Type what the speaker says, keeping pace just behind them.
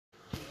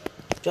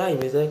Try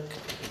music.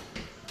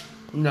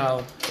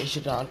 No, you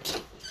should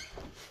not.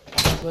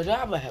 But I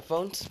have my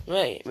headphones.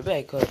 Wait, maybe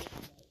I could.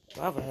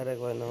 I have a headache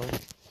right now.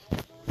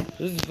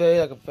 This is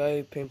a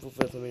very painful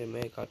video for me to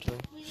make actually.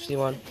 See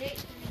one?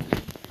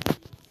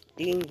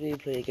 Didn't really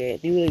play the game.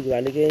 Didn't really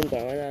grind the game,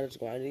 but right now I just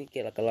grind it,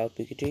 get like a lot of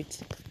Pikachu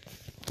treats.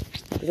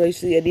 So you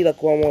see, I need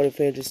like one more to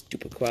finish this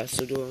stupid quest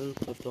to do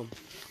with them.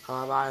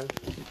 However,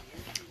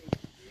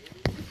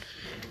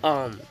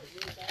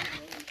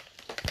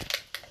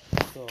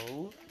 so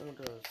I'm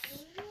gonna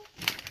just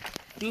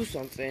do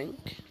something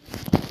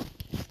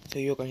so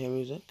you can hear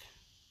music.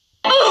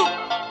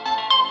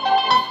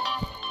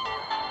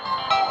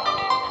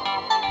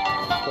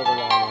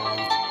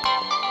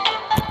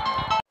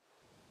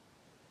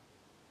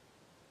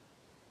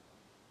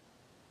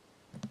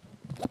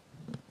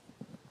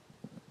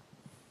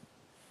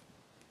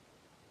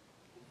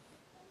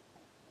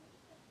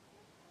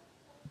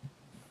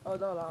 Oh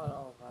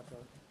no, gotcha.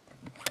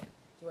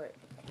 Wait,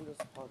 I'm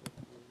just pausing.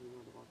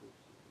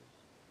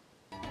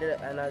 Did it,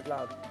 and that's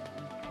loud.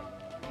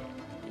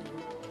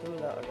 Give me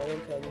that, I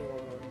didn't tell you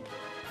one more.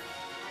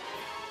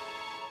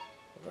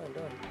 Okay, I'm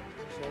done.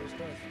 Show this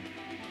stuff.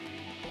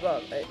 Well,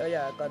 oh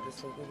yeah, I got this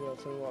thing. Give me a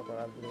thing walk on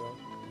that video.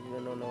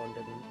 Even though no one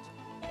didn't.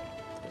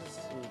 This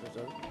is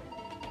interesting.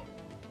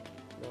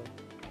 No.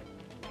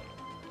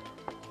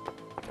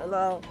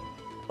 Hello?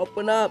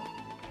 Open up!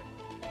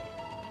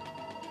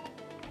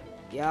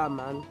 Yeah,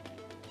 man.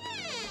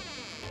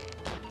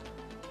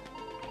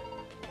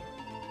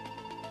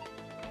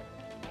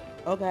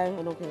 Okay,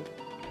 I don't care.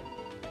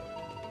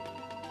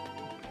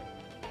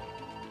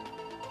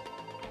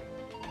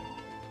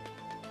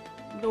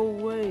 No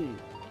way.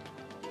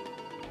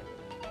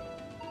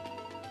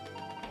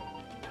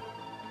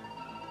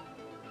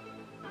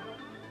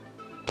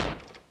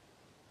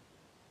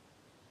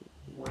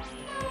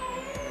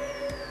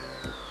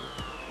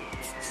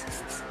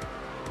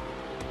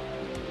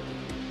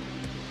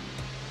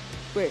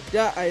 Wait,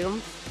 that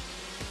items.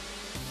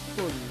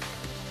 Holy.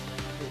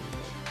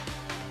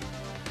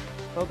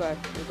 Okay,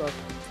 let's go.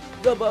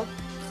 Go, bro.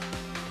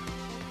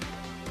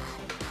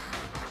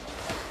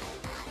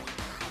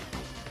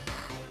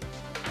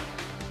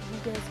 You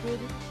guys good?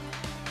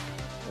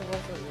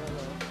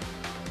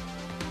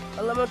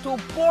 Elemental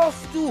boss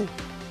too. You're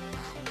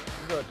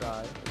gonna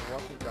die. You're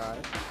walking die.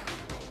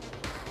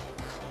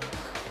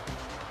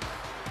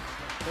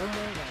 Oh my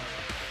god.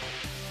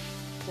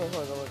 Can't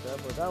hold on with that,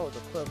 but that was a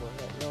clever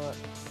hit. You know what?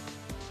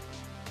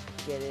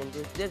 Get in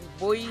this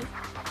boy.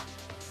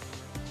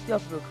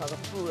 Definitely because I'm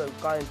fool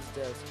that got into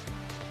this.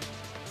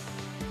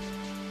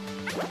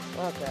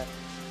 Okay.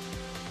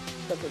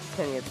 That's like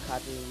 10 years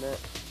copy, isn't it?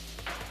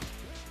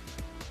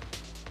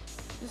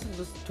 This is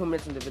just 2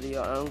 minutes in the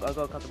video, and I'm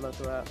gonna cut the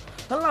rest out.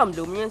 Hello, I'm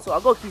Lumian, so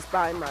I'll go keep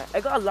spying my. I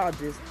got a lot of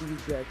these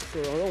decks,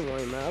 so don't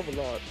worry, man. I have a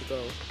lot to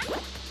go.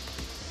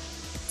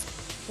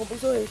 Don't be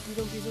so hasty,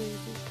 don't be so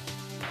hasty.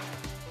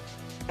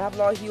 I have a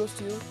lot of heals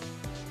too.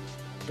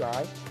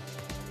 Die.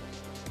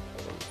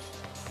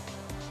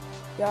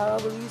 Yeah, I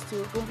have these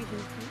too. Don't be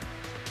hasty.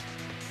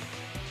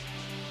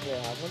 Yeah, I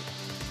have one.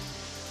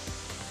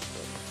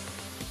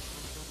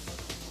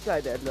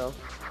 Guy dead now.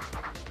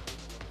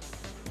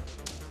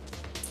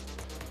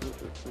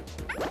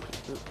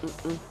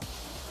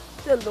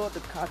 Still know the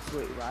catch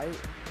rate, right?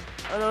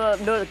 I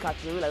don't know the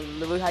catch rate, like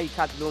literally how you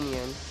catch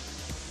Lumian.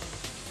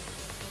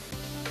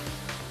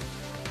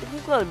 If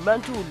he's not a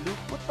mental loop,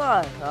 what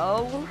the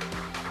hell?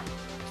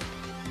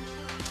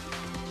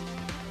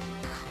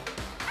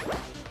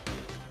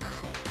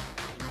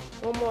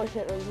 One more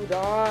shit and you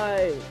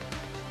die.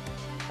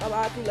 I'm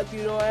acting like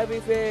you know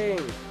everything.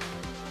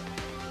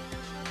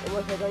 One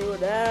more shit and you're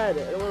dead. I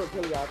don't want to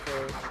kill you after.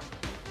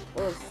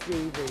 I want to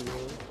save you.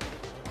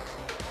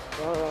 I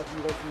don't know if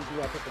you don't do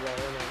that, put the ball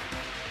in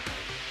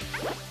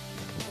there.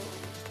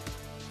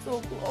 So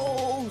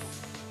close!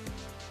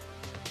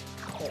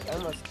 Okay, I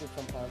must skip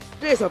some parts.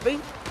 There's something!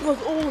 It was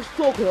all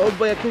so close,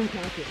 but I couldn't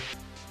catch it.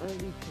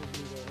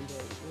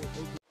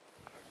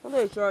 I'm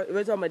very sure it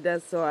was on my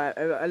desk, so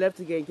I left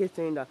the game in case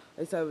saying that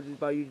I said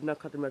about you did not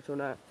cut the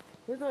metronette.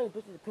 Here's not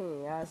even a pain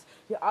in the ass.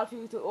 He actually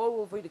used to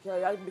all for you to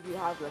carry. I make you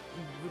have like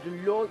with a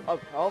lot of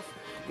health.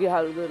 You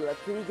have a little like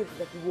 3 get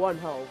like 1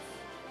 health.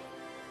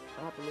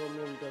 I have a little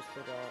million just for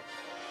that.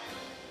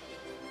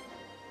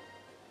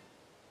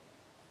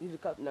 You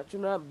just cut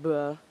metronette,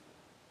 bruh.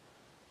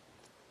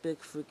 Big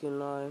freaking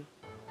lie.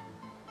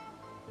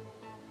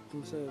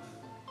 I'm safe.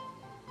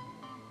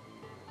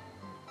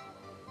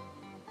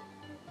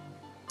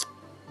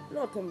 I'm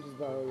not coming to this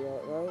battle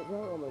yet, right?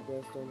 Not on my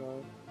best, don't I?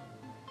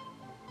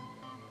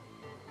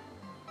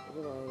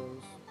 Look at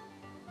items.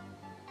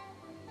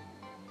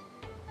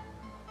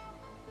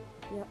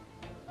 Yeah.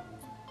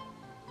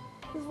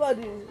 This is what I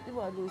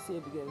didn't see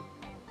it begin.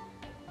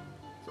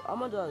 So I'm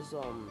gonna just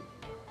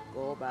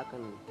go back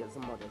and get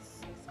some other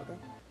six, okay?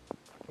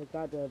 I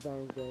got the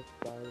advanced deck,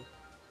 guys.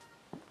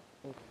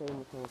 And play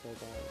with things like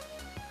that.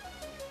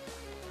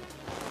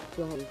 So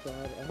I'm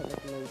sad, I have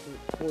like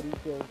 40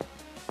 kills.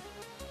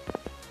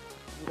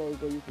 I'm gonna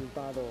go use this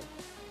battle.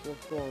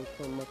 What's going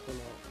so much for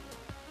now?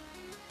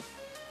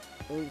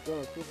 I need to go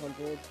on 220. I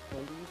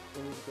need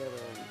to get a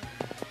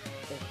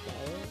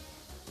fire.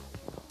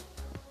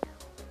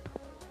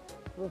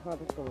 We'll have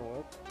this gonna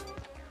work.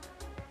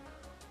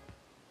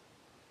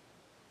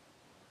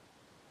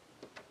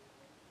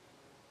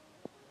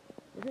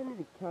 I don't need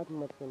to count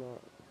much or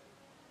not.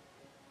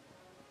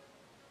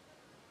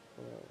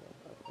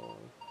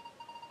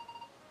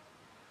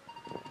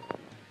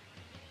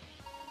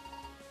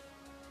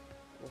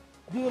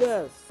 Do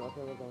this!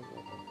 Okay, we're done.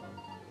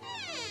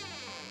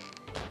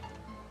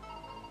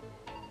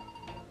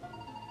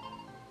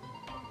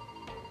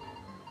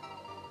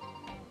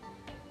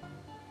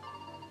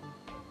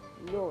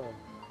 Nowhere.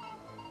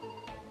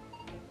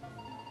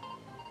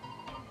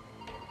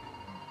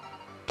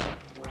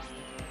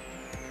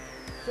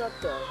 Shut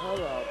the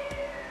hell up.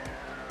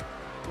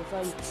 Because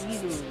I'm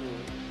beating you.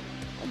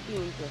 I'm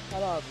beating the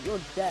hell out of you.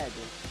 You're dead.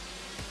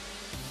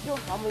 You know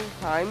how many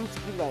times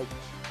you like...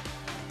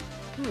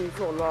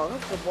 so long.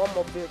 That's the one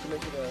more bit to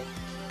make it a...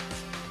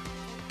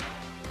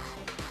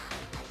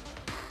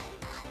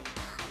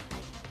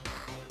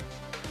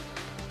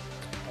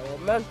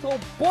 Elemental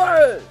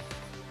burst!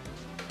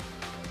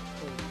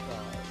 Oh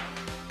god.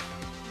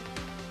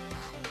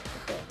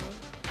 What the hell?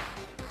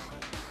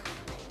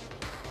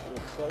 I'm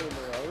just going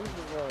around. This is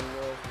one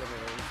more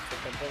range.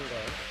 It's a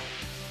bunga.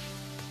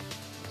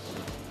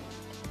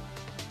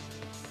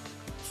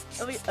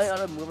 I ought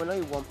to move. I know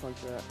you one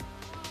punch that.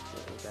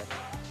 Okay.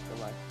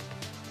 Goodbye.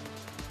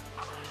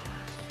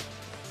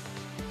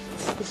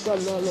 It's got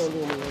not low to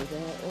me like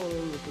that. Oh,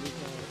 let me see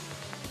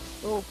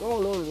the oh, go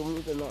low to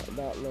me, they're not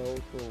that low,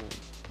 so.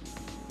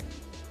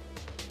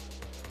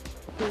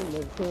 I think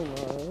they're pretty low. I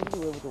think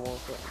we're able to one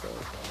shot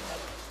though.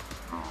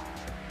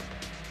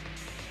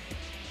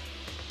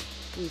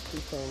 2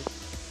 times.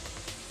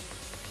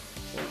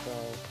 Oh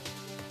god.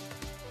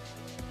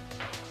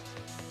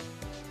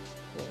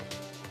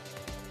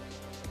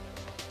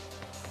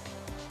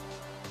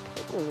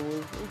 It's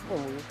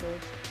one move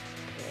first.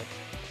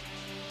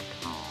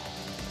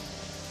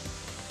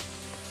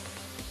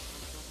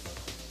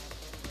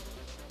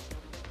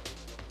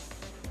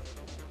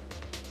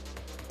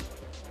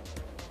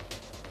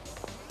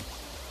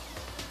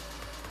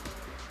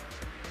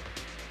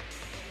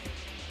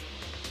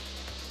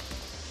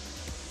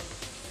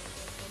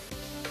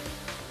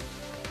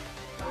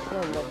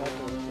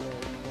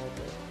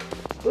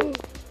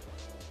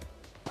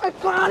 I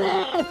got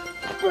it!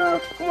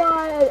 First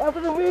fly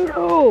after the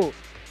video!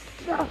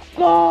 Let's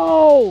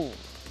go!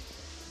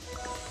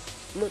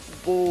 Let's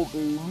go,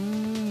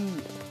 baby!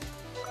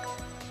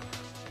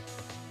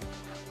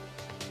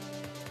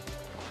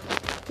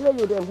 Learn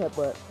your damn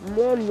headbutt.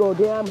 Learn your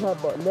damn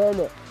headbutt. Learn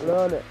it.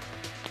 Learn it.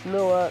 You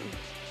know what?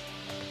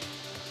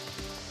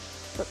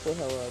 Shut the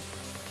hell up.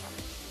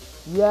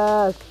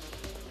 Yes!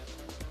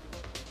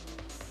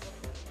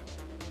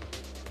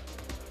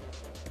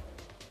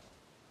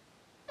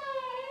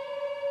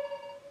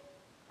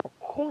 Of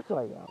course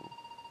I am.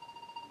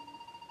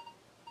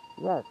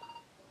 Yes.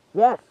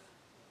 Yes.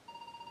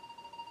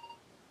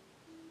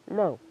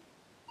 No.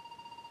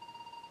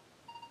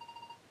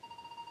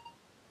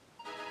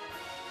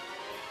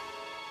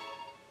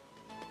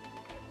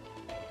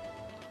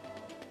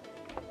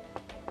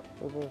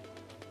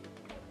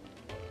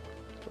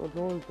 We're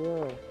going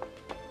there.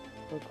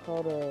 We're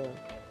called a...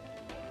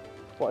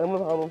 Well, I'm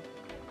gonna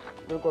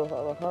we're going to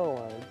have a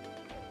Halloween.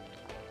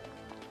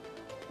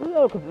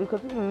 Yeah,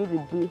 because you need to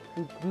beat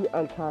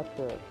and catch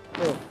it.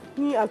 So,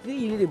 I think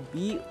you need to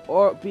beat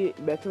or beat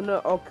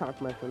metronette or catch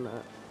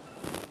metronette.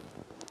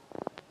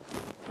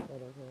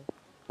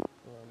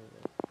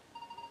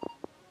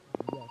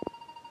 Yes.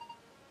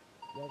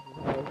 Yes,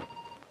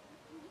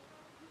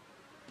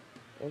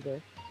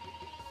 okay.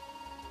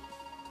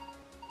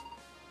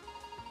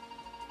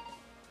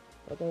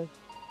 Okay.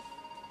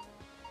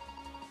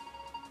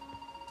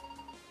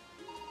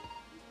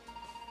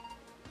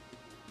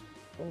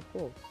 Oh,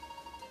 cool.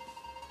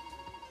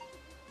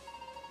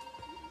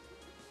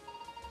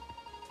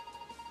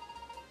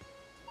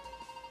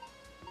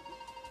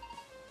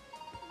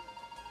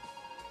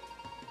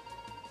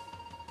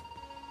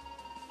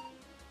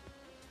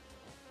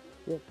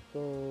 Yes,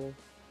 so...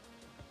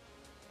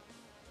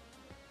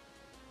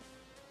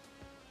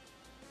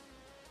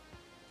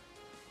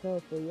 So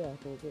yeah, I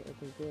can get it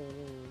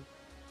in.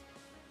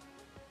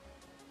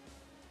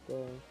 So...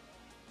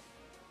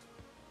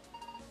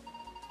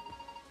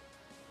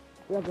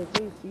 Yeah, but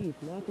see,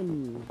 it's not gonna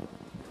be...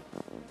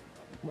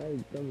 My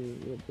dummy,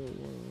 what don't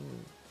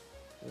want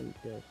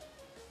like this.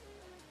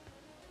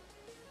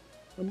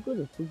 I'm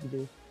gonna fix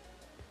this.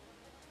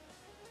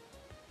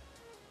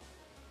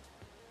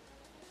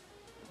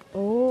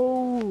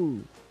 Oh!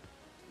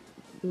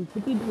 So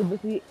putting to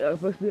basically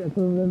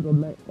equivalent of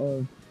like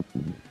of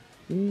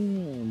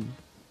damn.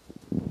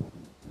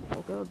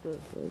 Okay, okay,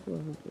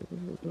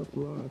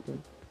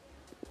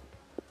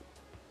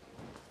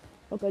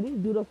 I need to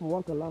do that for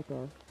Waka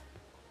Laka.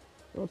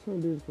 I'll try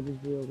and do this for this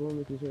video. Go and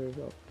make sure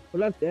yourself. But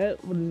that's it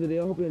for this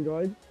video. I hope you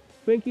enjoyed.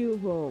 Thank you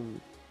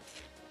from.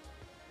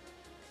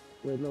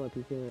 Wait, no, I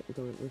can say it.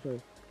 I'm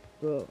sorry.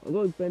 So I'm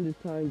going to spend this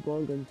time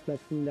going and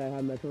flexing that I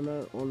have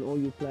metronette on all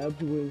you plebs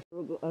doing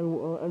and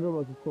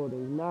was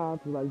recording. Now I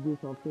have to like do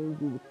something,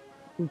 do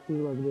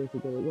 15 like this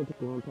together. It's gonna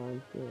take a long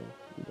time. So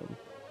I'm done.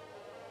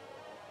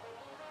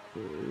 So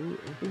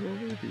I think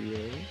over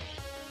here.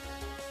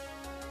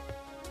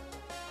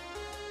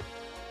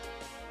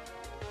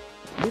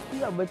 This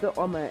is I better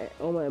on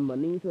my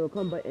money, so I'll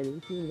come by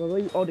anything. I'll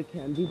eat all the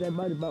candies I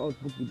buy all the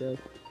cookie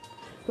dust.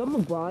 So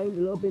I'm blind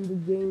a little bit in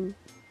this game.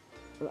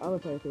 I'm gonna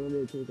try to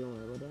really take it on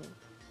about that.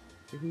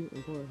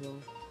 Of course, so.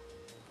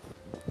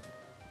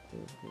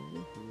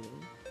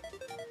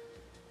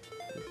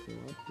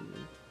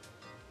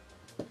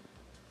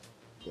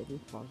 This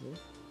is possible.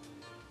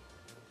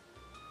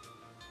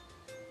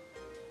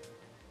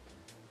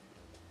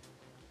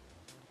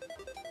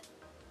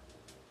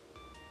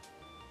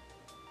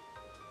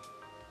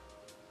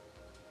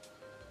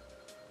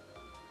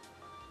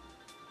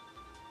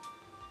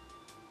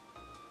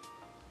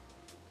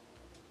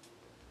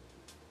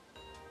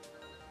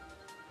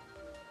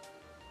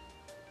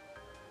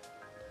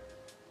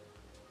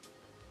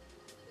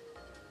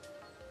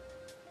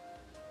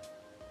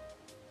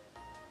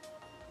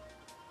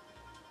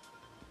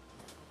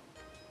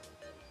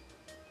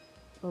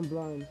 I'm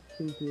blind.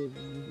 Think it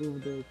is over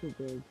there too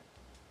big.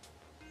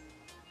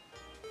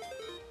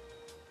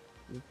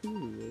 It's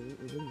weird.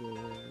 It is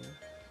weird.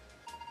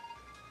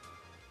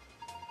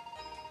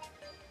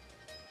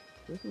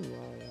 This is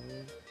why I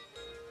mean.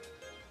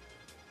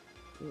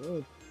 It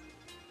is.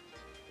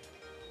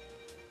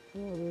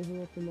 Oh, there's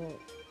nothing that.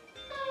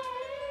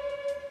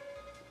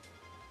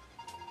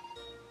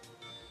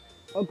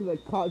 Oh, cause I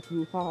caught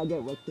you. Haha,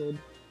 get wrecked.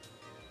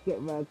 Get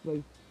wrecked.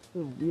 Like,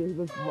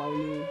 this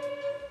whiny.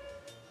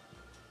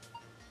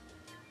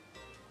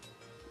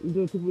 You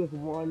do it took me like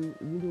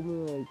you took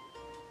me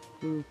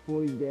like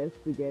 40 deaths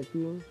to get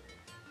you.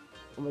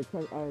 I'm like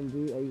trying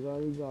R&D, I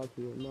got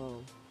you.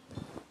 No.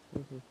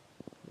 This is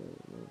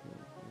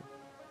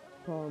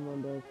calm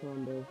on this.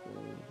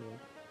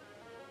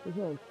 This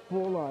is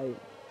full light.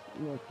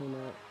 No, it's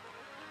not.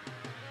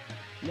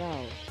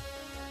 Now,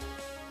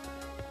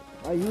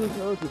 I use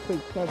her to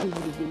fix some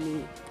people to give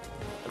me.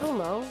 I don't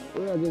know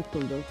where I get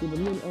from this, but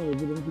me and Ellie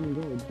did everything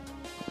good.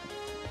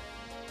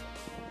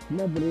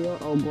 Next video,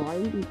 I'll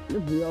grind.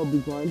 This video, I'll be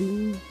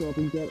grinding so I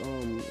can get no,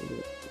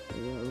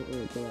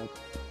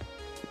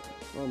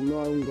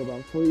 I won't go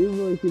back. So you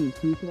really see the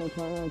piece I'm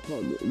trying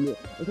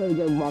to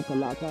get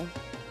Makalaka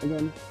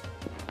again.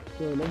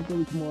 So let's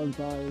go tomorrow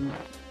time.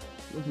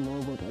 What's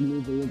tomorrow? But I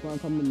need video. I'm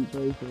coming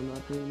very soon.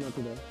 Not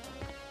today.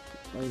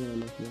 I'm gonna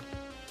let you.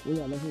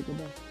 Yeah, let's go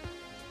back.